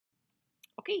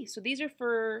Okay, so these are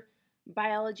for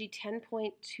Biology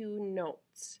 10.2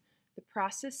 notes, the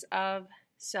process of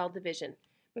cell division.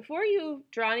 Before you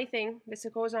draw anything, this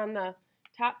goes on the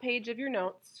top page of your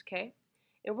notes, okay?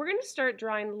 And we're going to start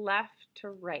drawing left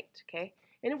to right, okay?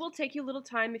 And it will take you a little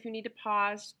time. If you need to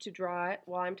pause to draw it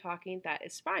while I'm talking, that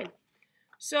is fine.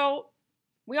 So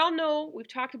we all know, we've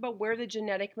talked about where the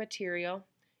genetic material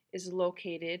is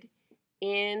located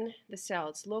in the cell.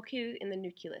 It's located in the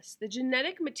nucleus. The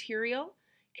genetic material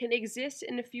can exist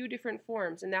in a few different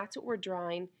forms, and that's what we're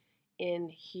drawing in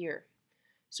here.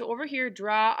 So over here,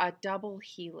 draw a double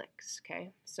helix,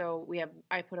 okay? So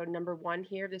I put a number 1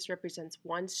 here. This represents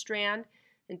one strand,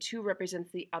 and 2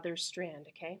 represents the other strand,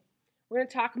 okay? We're going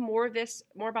to talk more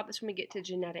about this when we get to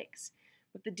genetics.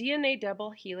 But the DNA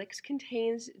double helix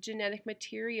contains genetic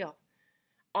material.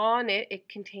 On it, it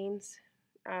contains,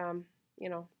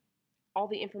 all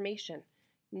the information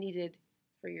needed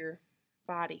for your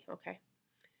body, okay?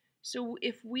 So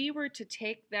if we were to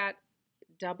take that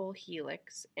double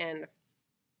helix and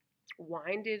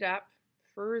wind it up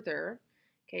further,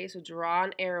 okay, so draw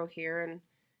an arrow here, and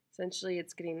essentially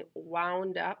it's getting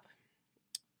wound up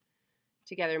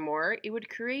together more, it would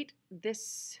create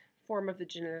this form of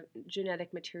the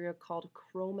genetic material called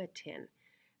chromatin.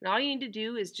 And all you need to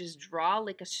do is just draw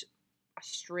like a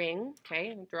string,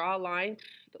 okay, draw a line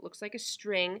that looks like a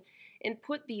string, and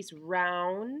put these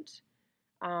round,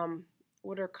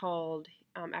 what are called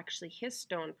actually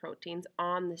histone proteins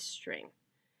on the string.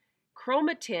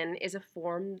 Chromatin is a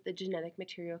form the genetic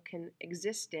material can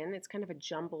exist in. It's kind of a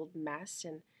jumbled mess,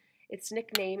 and its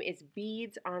nickname is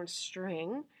beads on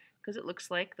string because it looks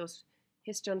like those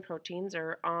histone proteins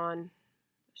are on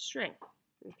string.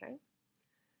 Okay.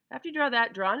 After you draw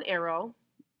that, draw an arrow,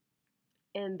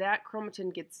 and that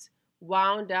chromatin gets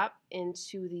wound up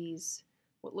into these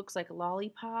what looks like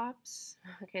lollipops,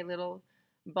 okay, little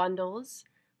bundles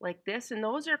like this, and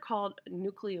those are called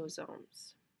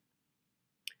nucleosomes.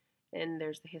 And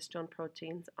there's the histone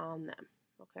proteins on them,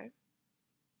 okay?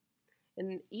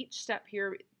 And each step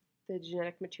here, the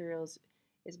genetic materials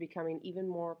is becoming even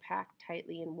more packed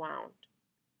tightly and wound.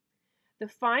 The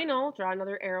final, draw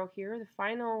another arrow here, the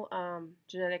final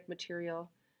genetic material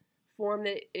form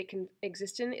that it can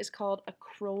exist in is called a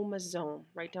chromosome.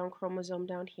 Write down chromosome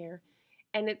down here.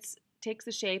 And it takes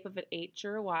the shape of an H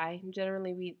or a Y.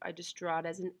 Generally, I just draw it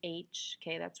as an H.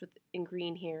 Okay, that's what in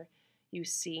green here you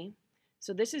see.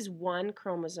 So this is one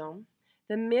chromosome.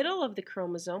 The middle of the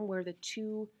chromosome, where the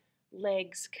two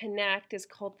legs connect, is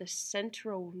called the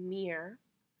centromere.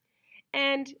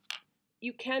 And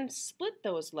you can split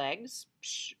those legs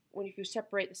if you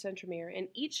separate the centromere. And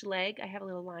each leg, I have a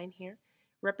little line here,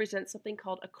 represents something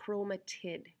called a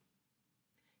chromatid.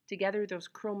 Together, those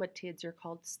chromatids are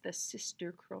called the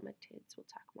sister chromatids. We'll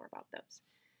talk more about those.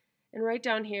 And right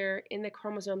down here in the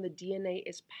chromosome, the DNA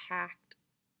is packed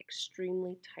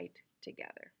extremely tight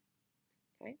together.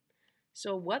 Okay?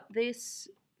 So what this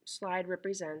slide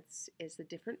represents is the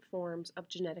different forms of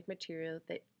genetic material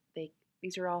that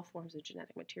these are all forms of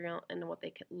genetic material and what they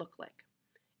can look like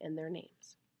and their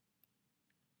names.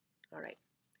 All right.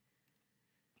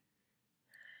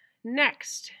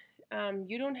 Next,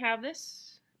 you don't have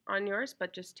this on yours,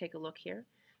 but just take a look here.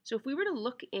 So if we were to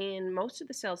look in most of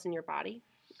the cells in your body,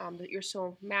 your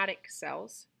somatic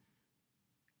cells,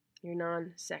 your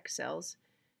non-sex cells,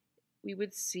 we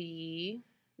would see,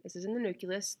 this is in the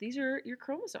nucleus, these are your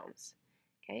chromosomes.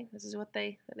 Okay, this is what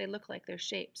they look like, their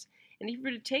shapes. And if you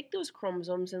were to take those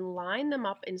chromosomes and line them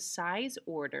up in size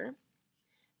order,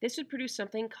 this would produce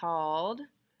something called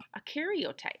a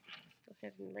karyotype. Go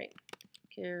ahead and write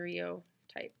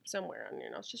karyotype somewhere on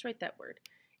your notes. Just write that word.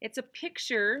 It's a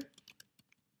picture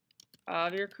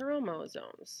of your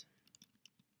chromosomes.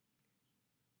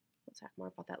 We'll talk more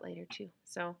about that later too.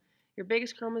 So your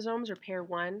biggest chromosomes are pair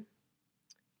 1,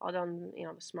 all down,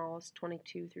 the smallest,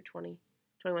 22 through 20,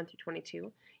 21 through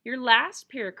 22. Your last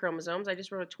pair of chromosomes, I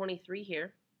just wrote a 23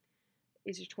 here,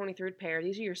 is your 23rd pair.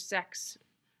 These are your sex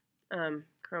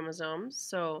chromosomes.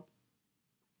 So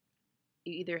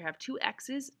you either have two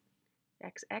X's,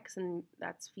 XX, and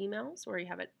that's females, or you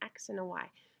have an X and a Y.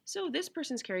 So this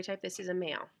person's karyotype, this is a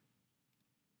male.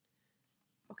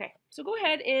 Okay, so go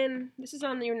ahead and this is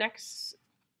on your next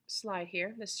slide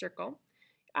here, this circle.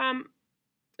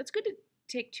 It's good to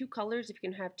take two colors if you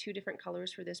can have two different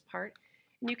colors for this part.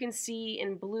 And you can see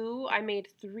in blue, I made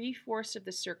 3/4 of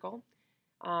the circle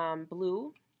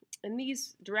blue. And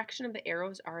these direction of the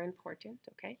arrows are important,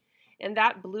 okay? And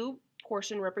that blue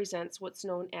portion represents what's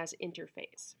known as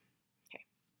interphase. Okay.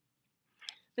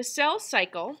 The cell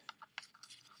cycle,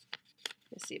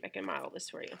 let's see if I can model this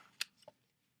for you.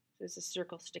 This is a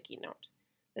circle sticky note.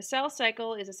 The cell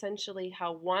cycle is essentially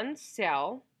how one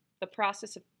cell, the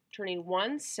process of turning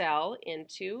one cell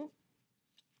into,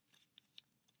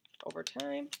 over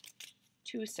time,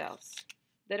 two cells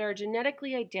that are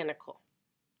genetically identical,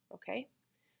 okay?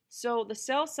 So the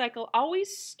cell cycle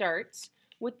always starts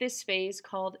with this phase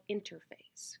called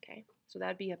interphase, okay? So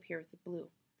that'd be up here with the blue.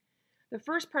 The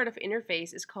first part of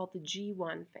interphase is called the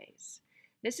G1 phase.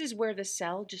 This is where the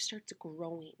cell just starts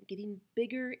growing, getting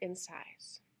bigger in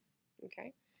size,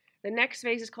 okay? The next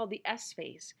phase is called the S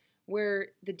phase, where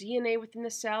the DNA within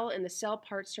the cell and the cell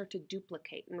parts start to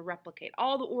duplicate and replicate.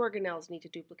 All the organelles need to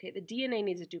duplicate. The DNA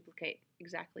needs to duplicate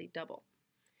exactly double.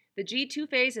 The G2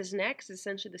 phase is next.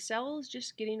 Essentially, the cell is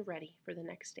just getting ready for the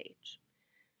next stage.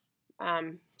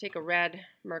 Take a red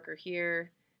marker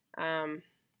here, or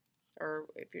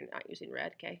if you're not using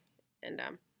red, okay, and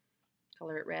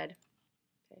color it red.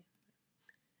 Okay,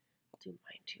 I'll do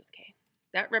mine too, okay.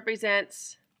 That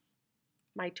represents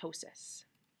mitosis,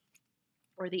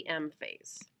 or the M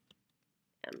phase.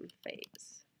 M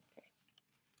phase. Okay.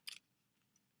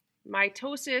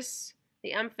 Mitosis,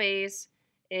 the M phase,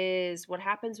 is what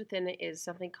happens within it is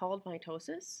something called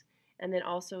mitosis, and then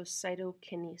also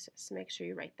cytokinesis. Make sure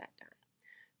you write that down.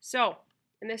 So,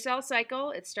 in the cell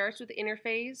cycle, it starts with the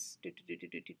interphase,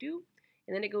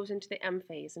 and then it goes into the M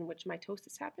phase, in which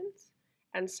mitosis happens,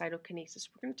 and cytokinesis.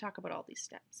 We're going to talk about all these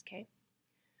steps, okay?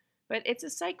 But it's a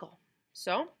cycle.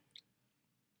 So,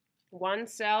 one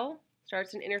cell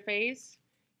starts an interphase.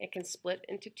 It can split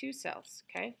into two cells,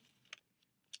 okay?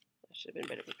 I should have been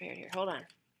better prepared here. Hold on.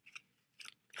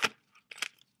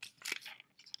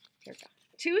 Here we go.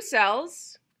 Two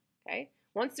cells, okay?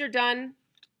 Once they're done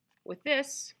with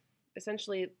this,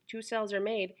 essentially two cells are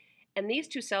made, and these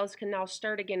two cells can now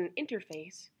start again an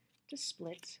interphase to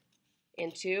split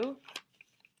into,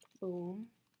 boom,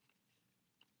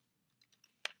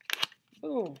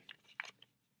 boom,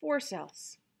 4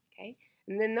 cells, okay?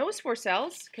 And then those 4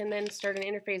 cells can then start an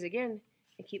interphase again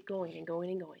and keep going and going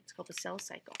and going. It's called the cell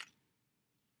cycle.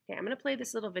 Okay, I'm going to play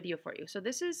this little video for you. So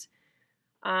this is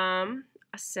a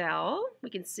cell.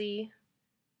 We can see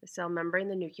the cell membrane,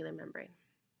 the nuclear membrane.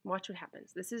 Watch what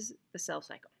happens. This is the cell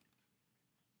cycle.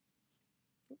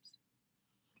 Oops.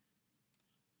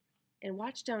 And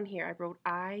watch down here. I wrote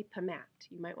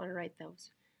IPAMAT. You might want to write those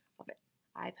of it.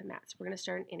 IPAMAT. So we're going to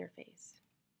start an interphase.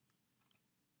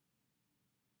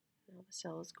 Now the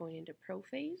cell is going into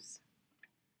prophase.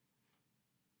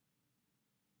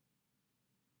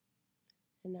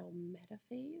 And now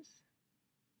metaphase.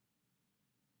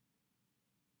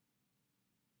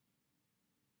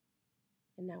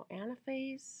 And now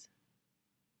anaphase.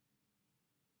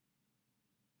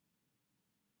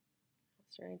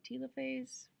 Starting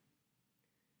telophase.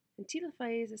 And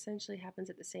telophase essentially happens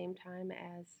at the same time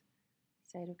as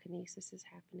cytokinesis is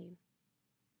happening.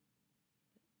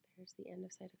 There's the end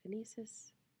of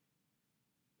cytokinesis.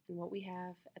 And what we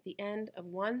have at the end of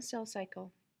one cell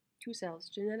cycle, 2 cells,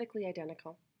 genetically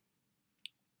identical.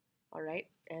 All right,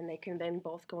 and they can then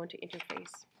both go into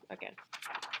interphase again.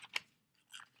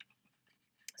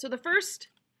 So the first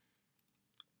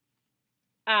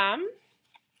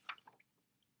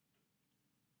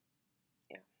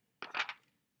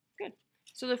good.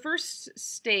 So the first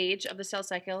stage of the cell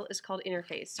cycle is called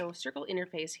interphase. So circle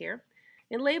interphase here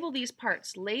and label these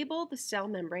parts. Label the cell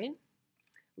membrane,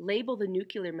 label the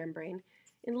nuclear membrane,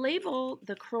 and label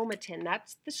the chromatin.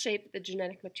 That's the shape that the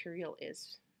genetic material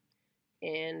is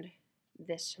in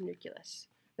this nucleus,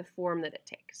 the form that it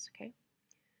takes, okay?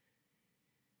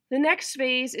 The next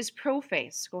phase is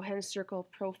prophase. Go ahead and circle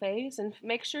prophase and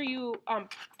make sure you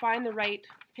find the right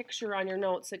picture on your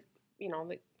notes that,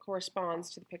 that corresponds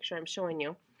to the picture I'm showing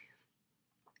you.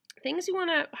 Things you want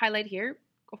to highlight here,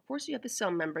 of course you have the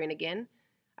cell membrane again.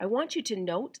 I want you to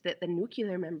note that the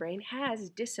nuclear membrane has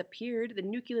disappeared. The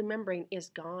nuclear membrane is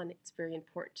gone. It's very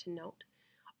important to note.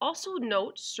 Also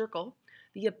note, circle,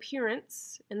 the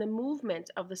appearance and the movement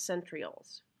of the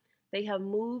centrioles. They have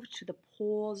moved to the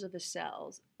poles of the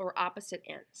cells, or opposite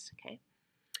ends, okay?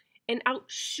 And out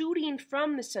shooting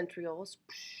from the centrioles,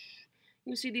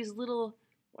 you see these little,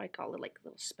 what I call it, like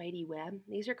little spidey web.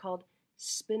 These are called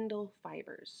spindle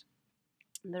fibers.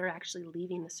 And they're actually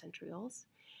leaving the centrioles.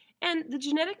 And the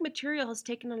genetic material has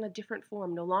taken on a different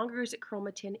form. No longer is it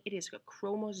chromatin, it is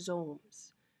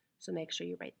chromosomes. So make sure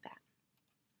you write that.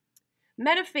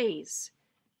 Metaphase.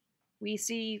 We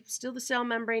see still the cell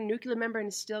membrane, nuclear membrane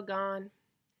is still gone.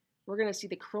 We're going to see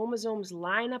the chromosomes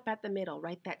line up at the middle.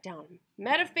 Write that down.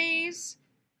 Metaphase,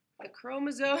 the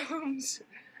chromosomes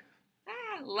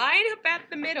line up at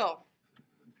the middle.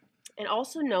 And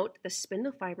also note the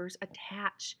spindle fibers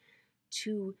attach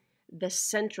to the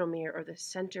centromere, or the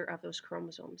center of those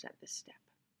chromosomes at this step.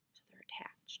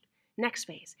 Next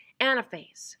phase,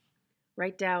 anaphase.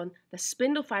 Write down the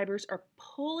spindle fibers are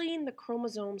pulling the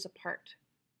chromosomes apart.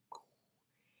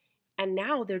 And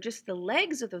now they're just the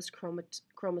legs of those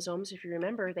chromosomes. If you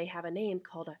remember, they have a name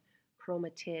called a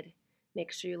chromatid.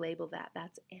 Make sure you label that.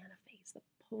 That's anaphase, the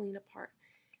pulling apart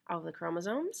of the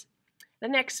chromosomes. The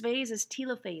next phase is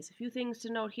telophase. A few things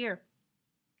to note here.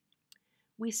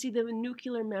 We see the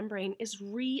nuclear membrane is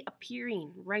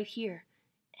reappearing right here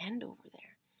and over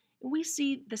there. And we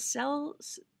see the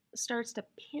cells starts to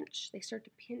pinch. They start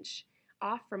to pinch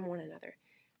off from one another.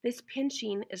 This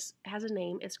pinching has a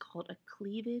name. It's called a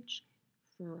cleavage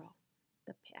furrow,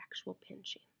 the actual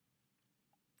pinching.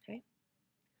 Okay.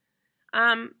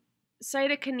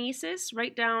 Cytokinesis,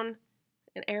 write down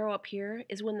an arrow up here,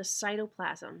 is when the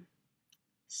cytoplasm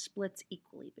splits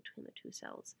equally between the two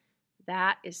cells.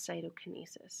 That is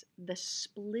cytokinesis, the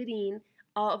splitting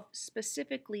of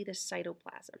specifically the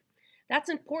cytoplasm. That's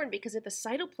important because if the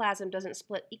cytoplasm doesn't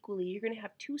split equally, you're going to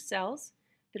have two cells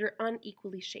that are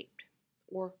unequally shaped,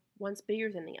 or one's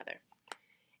bigger than the other.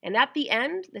 And at the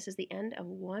end, this is the end of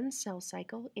one cell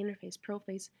cycle, interphase,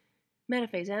 prophase,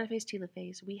 metaphase, anaphase,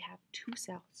 telophase. We have two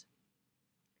cells.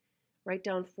 Write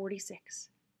down 46.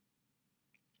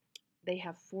 They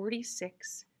have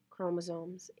 46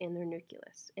 chromosomes in their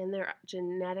nucleus, and they're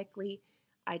genetically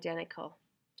identical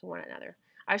to one another.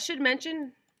 I should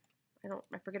mention,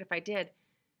 I forget if I did,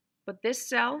 but this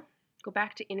cell, go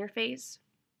back to interphase,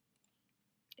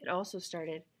 it also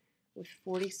started with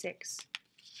 46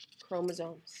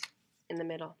 chromosomes in the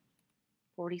middle.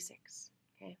 46.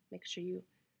 Okay, make sure you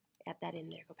add that in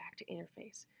there. Go back to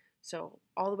interphase. So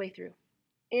all the way through.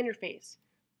 Interphase,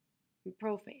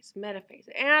 prophase, metaphase,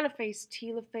 anaphase,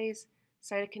 telophase,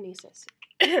 cytokinesis.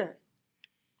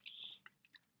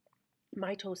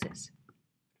 Mitosis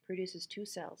produces two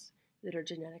cells that are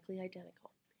genetically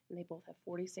identical, and they both have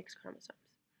 46 chromosomes.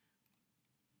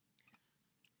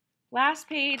 Last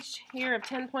page here of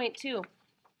 10.2.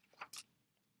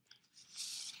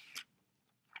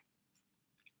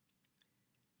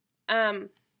 I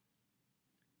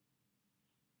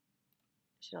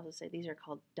should also say these are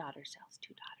called daughter cells,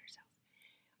 two daughter cells.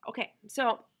 Okay,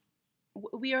 so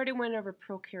we already went over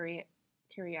prokaryotic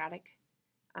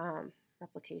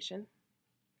replication.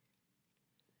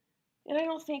 And I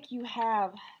don't think you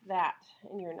have that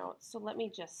in your notes, so let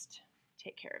me just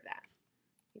take care of that.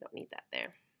 You don't need that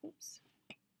there. Oops.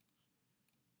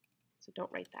 So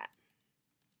don't write that.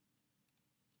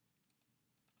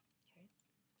 Okay.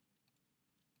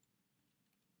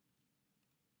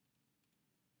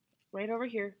 Right over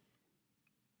here,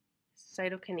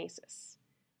 cytokinesis.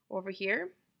 Over here,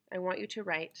 I want you to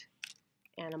write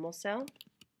animal cell.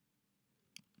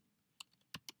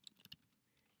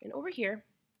 And over here,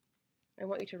 I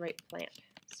want you to write plant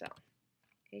cell.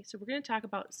 Okay, so we're going to talk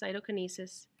about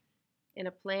cytokinesis in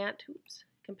a plant,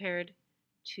 compared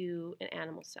to an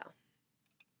animal cell.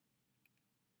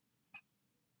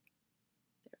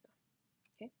 There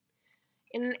we go. Okay.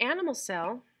 In an animal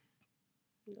cell,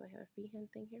 do I have a freehand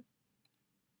thing here?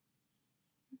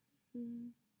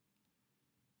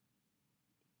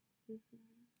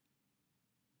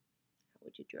 How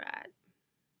would you draw it?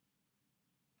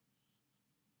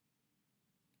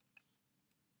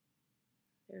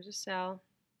 There's a cell.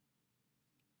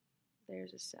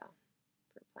 There's a cell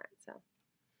for a plant cell.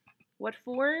 What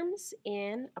forms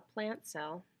in a plant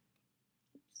cell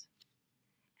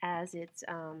as it's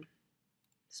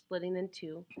splitting in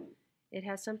two, it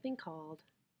has something called,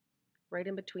 right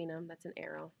in between them, that's an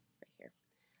arrow right here.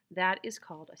 That is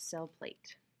called a cell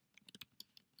plate.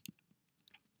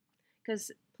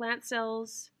 Because plant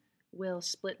cells will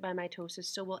split by mitosis,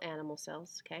 so will animal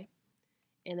cells, okay?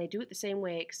 And they do it the same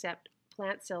way, except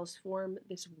plant cells form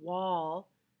this wall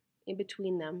in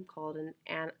between them called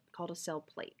a cell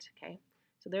plate, okay?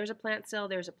 So there's a plant cell,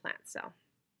 there's a plant cell.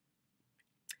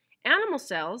 Animal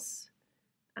cells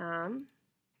form,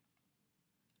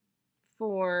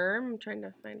 I'm trying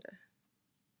to find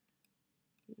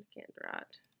I can't draw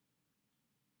it.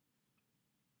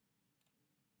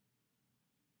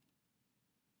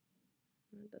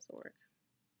 It doesn't work.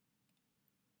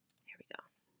 There we go.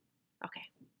 Okay.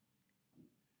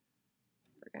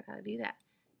 Forgot how to do that.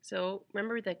 So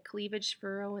remember the cleavage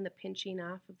furrow and the pinching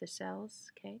off of the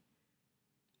cells, okay?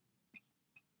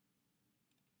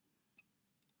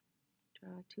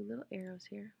 Draw two little arrows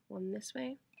here, one this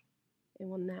way and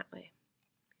one that way.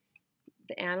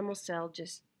 The animal cell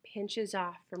just pinches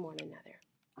off from one another.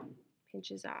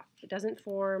 Pinches off. It doesn't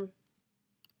form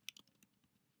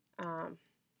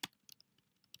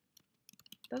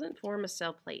a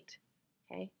cell plate,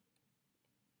 okay?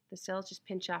 The cells just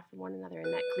pinch off from one another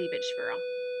in that cleavage furrow,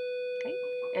 okay?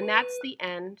 And that's the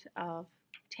end of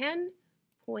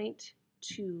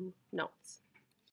 10.2 notes.